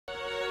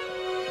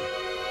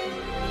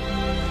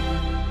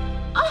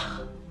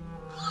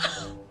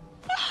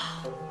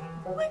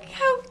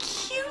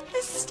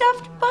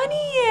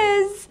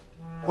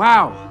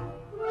Wow.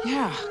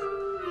 Yeah.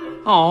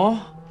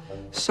 Aw.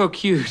 So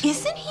cute.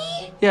 Isn't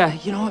he? Yeah,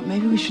 you know what?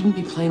 Maybe we shouldn't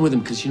be playing with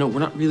him because, you know, we're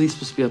not really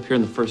supposed to be up here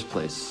in the first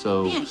place,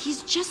 so... Man,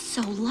 he's just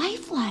so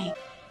lifelike.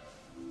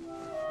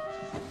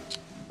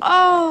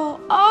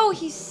 Oh,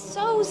 he's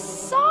so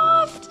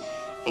soft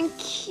and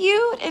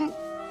cute and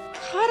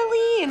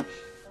cuddly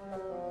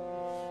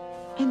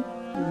and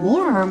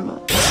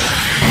warm.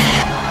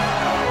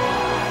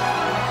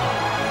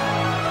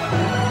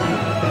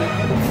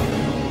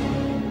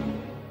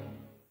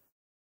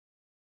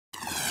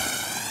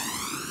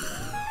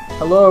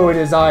 Hello, it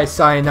is I,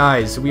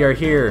 Cyanize. We are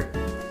here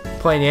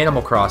playing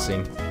Animal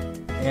Crossing.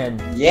 And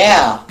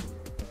yeah,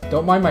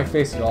 don't mind my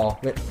face at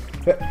all.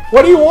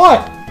 What do you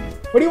want?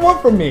 What do you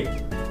want from me?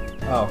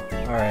 Oh,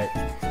 alright.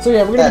 So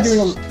yeah, we're gonna be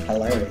doing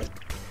hilarious.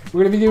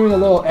 We're gonna be doing a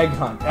little egg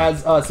hunt,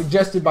 as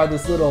suggested by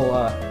this little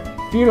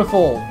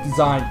beautiful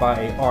design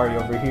by Ari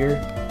over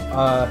here.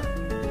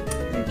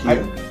 Thank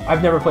you.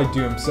 I've never played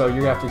Doom, so you're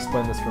gonna have to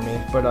explain this for me.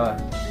 But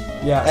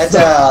yeah.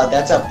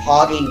 That's a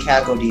pogging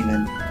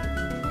cacodemon.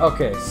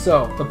 Okay,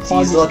 so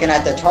he's looking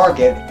at the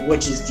target,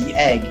 which is the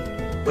egg,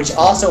 which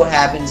also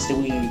happens to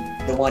be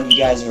the one you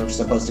guys are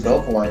supposed to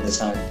go for at this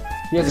time.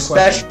 The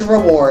special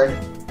reward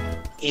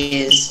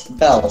is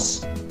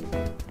bells.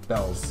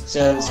 Bells.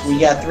 So we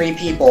got 3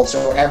 people,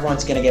 so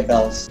everyone's gonna get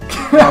bells.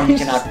 No, you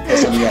cannot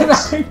piss on the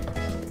eggs.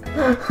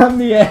 On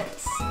the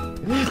eggs.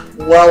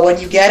 Well, when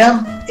you get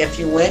them, if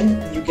you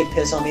win, you can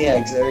piss on the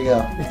eggs. There you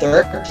go.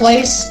 3rd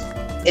place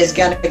is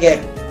gonna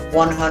get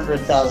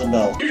 100,000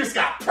 bells. You just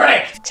got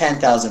pranked!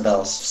 10,000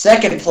 bells.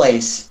 2nd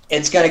place,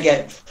 it's gonna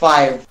get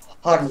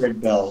 500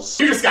 bells.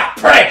 You just got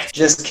pranked!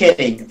 Just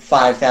kidding,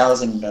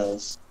 5,000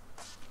 bells.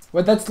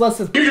 Wait, that's less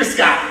than... You just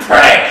got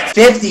pranked!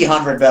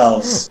 5,000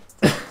 bells.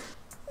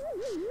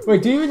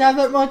 Wait, do you even have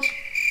that much?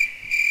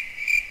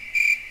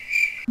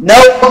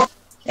 Nope!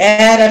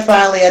 And I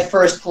finally at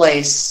 1st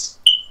place,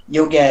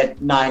 you'll get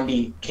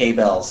 90k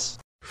bells.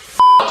 F***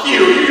 you,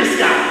 you just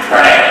got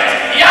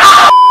pranked!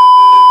 Yeah!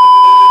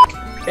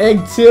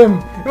 Egg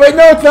Tim. Wait,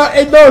 no, it's not.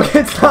 No,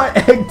 it's not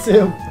Egg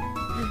Tim.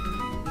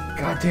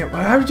 God damn!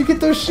 How did you get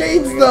those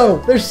shades though?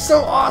 They're so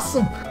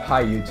awesome.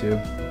 Hi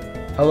YouTube.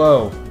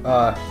 Hello.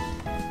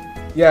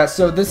 Yeah.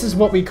 So this is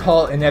what we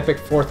call an epic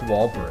 4th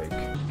wall break.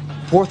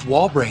 4th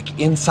wall break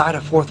inside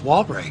a 4th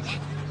wall break.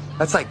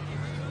 That's like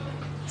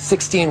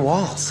 16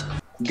 walls.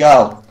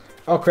 Go.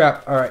 Oh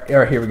crap! All right.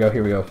 Here we go.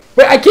 Here we go.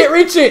 Wait, I can't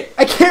reach it.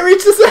 I can't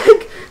reach this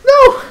egg.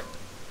 No.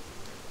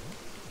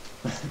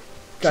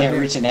 Can't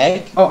reach an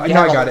egg? Oh,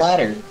 now I got it.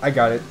 Ladder. I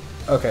got it.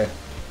 Okay.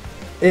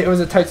 It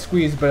was a tight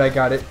squeeze, but I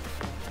got it.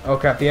 Oh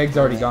crap, the egg's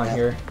already gone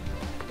here.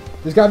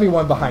 There's gotta be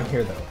one behind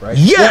here though, right?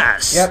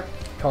 Yes! Yep.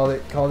 Called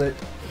it. Called it.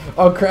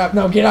 Oh crap,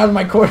 no, get out of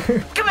my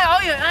corner. Give me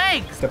all your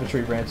eggs! Step a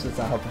tree branch, that's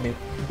not helping me.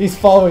 He's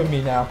following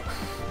me now.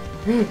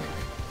 No.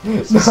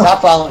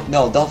 Stop following.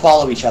 No, don't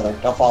follow each other.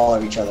 Don't follow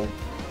each other.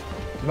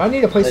 You might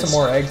need to place some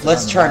more eggs.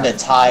 Let's turn the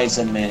ties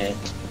a minute.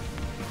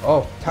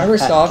 Oh, timer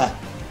stopped.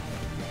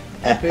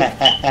 5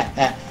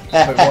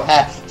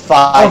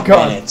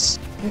 minutes.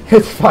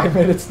 It's 5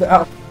 minutes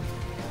now.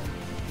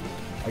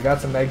 I got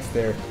some eggs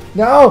there.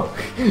 No!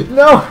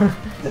 No!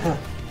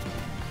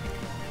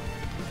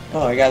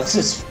 Oh my god, this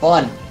is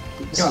fun.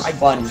 This is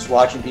fun, just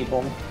watching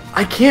people.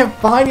 I can't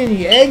find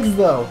any eggs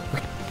though.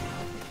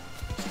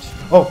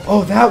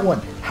 Oh, that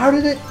one. How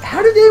did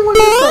anyone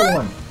miss that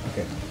one?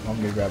 Okay, I'm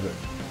gonna grab it.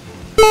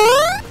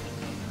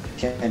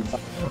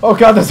 Oh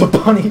god, there's a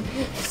bunny.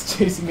 It's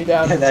chasing me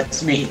down.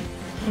 That's me.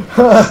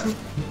 Alright.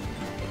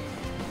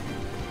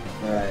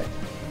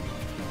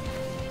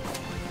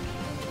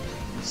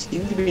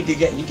 Seem to be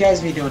you guys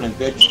be doing a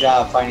good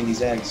job finding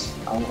these eggs.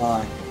 I won't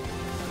lie.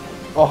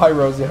 Oh hi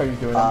Rosie, how you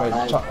doing?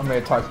 I'm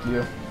gonna talk to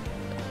you.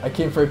 I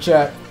came for a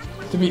chat.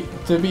 To be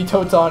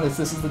totes honest,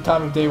 this is the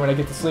time of day when I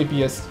get the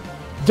sleepiest.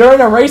 During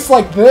a race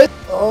like this?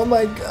 Oh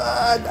my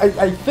god.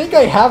 I think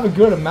I have a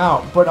good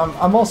amount, but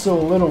I'm also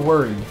a little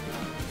worried.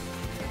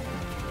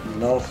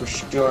 No, for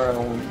sure.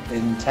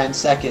 In 10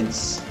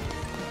 seconds.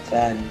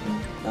 10,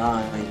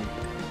 9.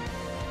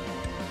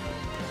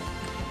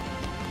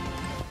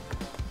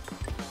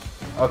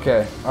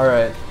 Okay,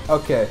 alright,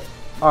 okay.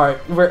 Alright,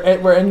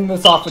 we're ending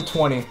this off with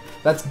 20.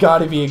 That's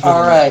gotta be a good amount.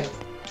 Alright.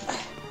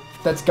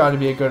 That's gotta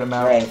be a good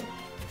amount.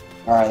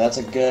 Alright, that's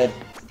a good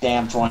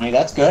damn 20.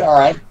 That's good,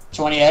 alright.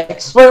 20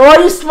 eggs. Wait, why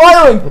are you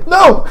smiling?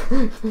 No!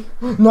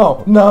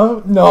 No.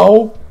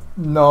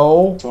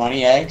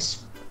 20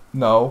 eggs.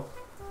 No.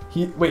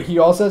 He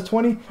also has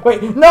 20?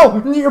 Wait,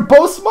 no! You're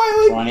both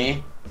smiling?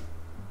 20.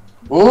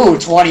 Ooh,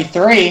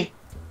 23.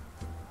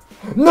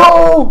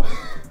 No!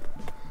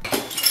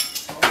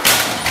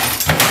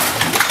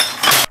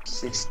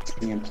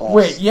 16 plus.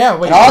 Wait,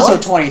 and also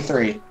what?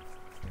 23.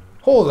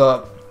 Hold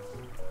up.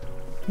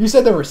 You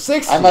said there were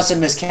 60. I must have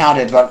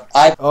miscounted, but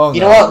I. Oh,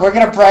 you know what? We're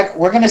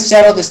gonna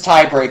settle this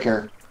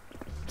tiebreaker.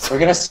 We're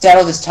gonna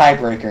settle this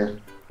tiebreaker.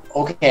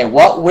 Okay,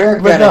 what we're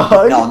gonna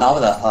do, no, not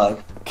with a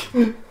hug.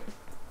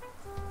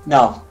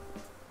 No.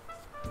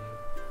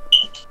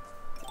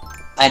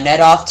 I net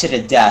off to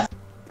the death.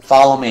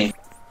 Follow me.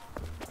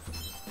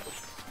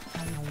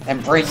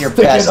 and bring your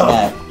best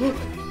net.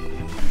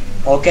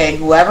 Okay,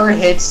 whoever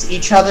hits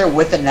each other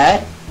with a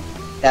net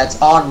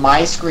that's on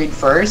my screen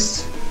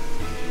first.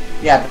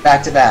 Yeah,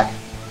 back to back.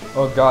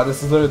 Oh god,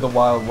 this is literally the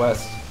Wild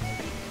West.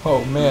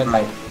 Oh man.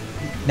 Right.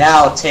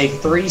 Now take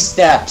 3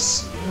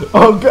 steps.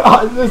 Oh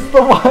god, this is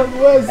the Wild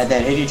West. And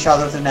then hit each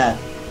other with a net.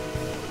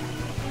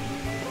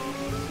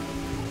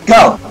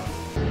 Go!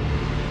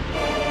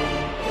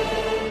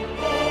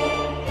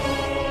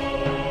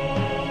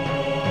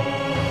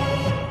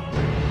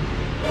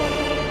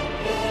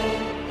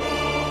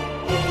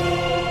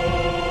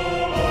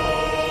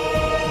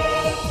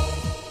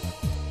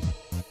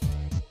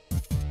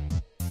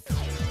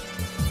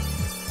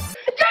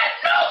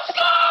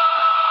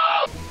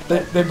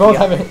 They both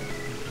have it.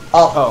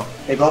 Oh,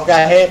 they both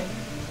got hit?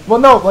 Well,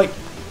 no, like,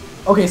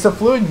 okay, so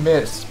Fluid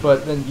missed,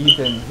 but then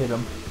Ethan hit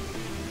him.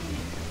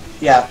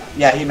 Yeah,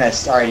 he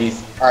missed.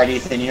 Alright,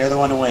 Ethan, you're the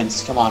one who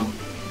wins. Come on.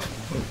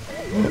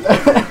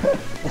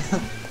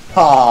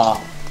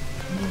 Aw.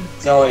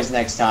 It's always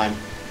next time.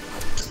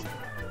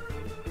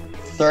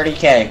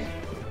 30K.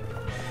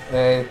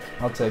 Hey,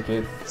 I'll take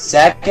it.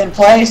 Second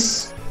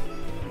place.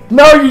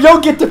 No, you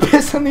don't get to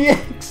piss on the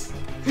eggs.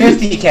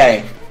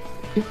 50K.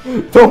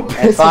 Don't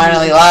piss. And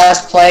finally,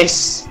 last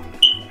place.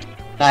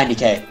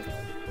 90K.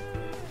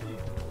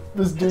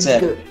 This That's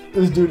it.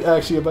 dude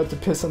actually about to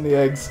piss on the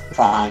eggs.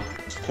 Fine.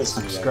 Piss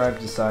on the Subscribe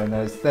to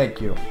Cyanize. Thank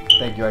you.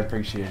 Thank you, I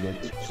appreciate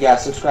it. Yeah,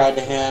 subscribe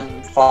to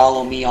him.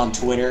 Follow me on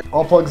Twitter.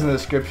 All plugs in the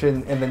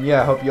description, and then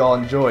yeah, I hope you all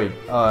enjoyed.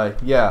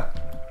 Yeah.